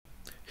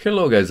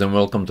Hello guys and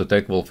welcome to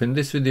TechWolf. In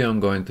this video I'm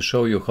going to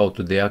show you how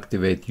to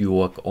deactivate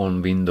Uac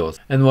on Windows.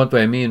 And what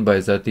I mean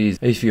by that is,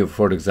 if you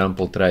for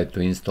example tried to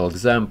install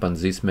XAMPP and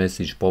this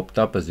message popped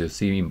up, as you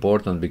see,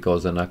 important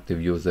because an active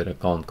user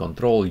account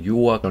control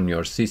Uac on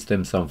your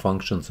system, some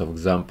functions of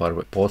XAMPP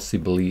are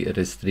possibly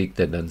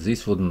restricted and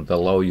this wouldn't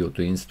allow you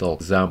to install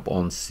XAMPP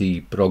on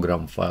C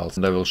program files.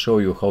 And I will show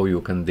you how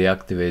you can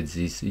deactivate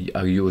this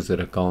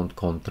user account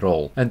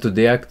control. And to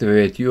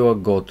deactivate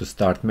Uac, go to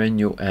Start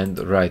menu and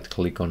right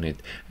click on it.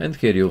 And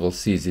here you will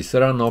see this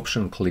run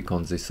option, click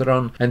on this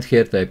run and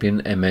here type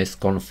in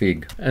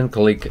msconfig and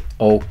click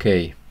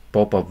OK.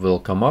 Pop-up will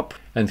come up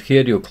and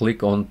here you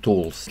click on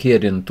tools. Here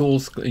in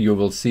tools you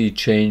will see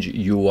change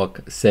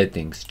Uac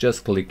settings.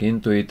 Just click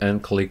into it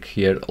and click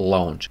here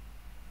launch.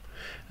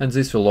 And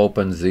this will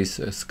open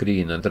this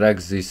screen, and drag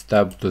this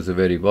tab to the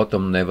very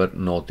bottom, never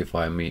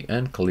notify me,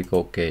 and click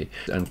OK.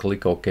 And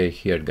click OK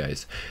here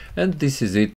guys. And this is it